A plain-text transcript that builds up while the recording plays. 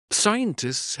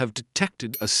Scientists have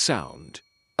detected a sound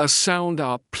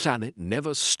our planet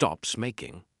never stops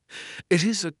making. It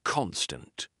is a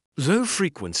constant,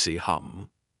 low-frequency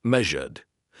hum, measured,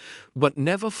 but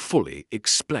never fully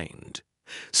explained.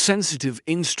 Sensitive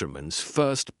instruments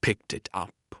first picked it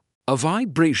up. A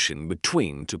vibration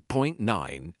between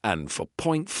 2.9 and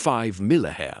 4.5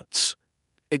 MHz.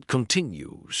 It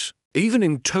continues, even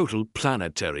in total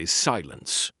planetary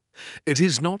silence. It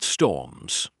is not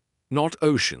storms, not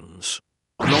oceans,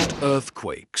 not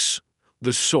earthquakes.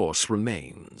 The source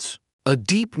remains a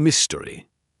deep mystery.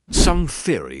 Some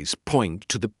theories point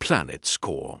to the planet's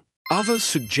core. Others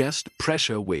suggest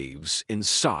pressure waves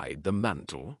inside the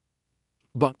mantle.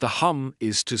 But the hum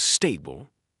is too stable,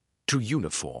 too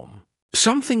uniform.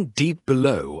 Something deep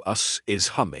below us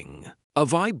is humming, a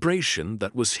vibration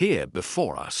that was here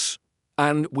before us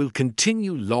and will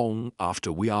continue long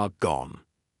after we are gone.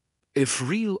 If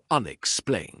real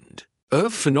unexplained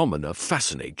Earth phenomena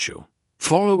fascinate you,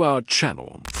 follow our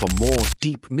channel for more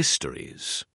deep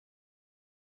mysteries.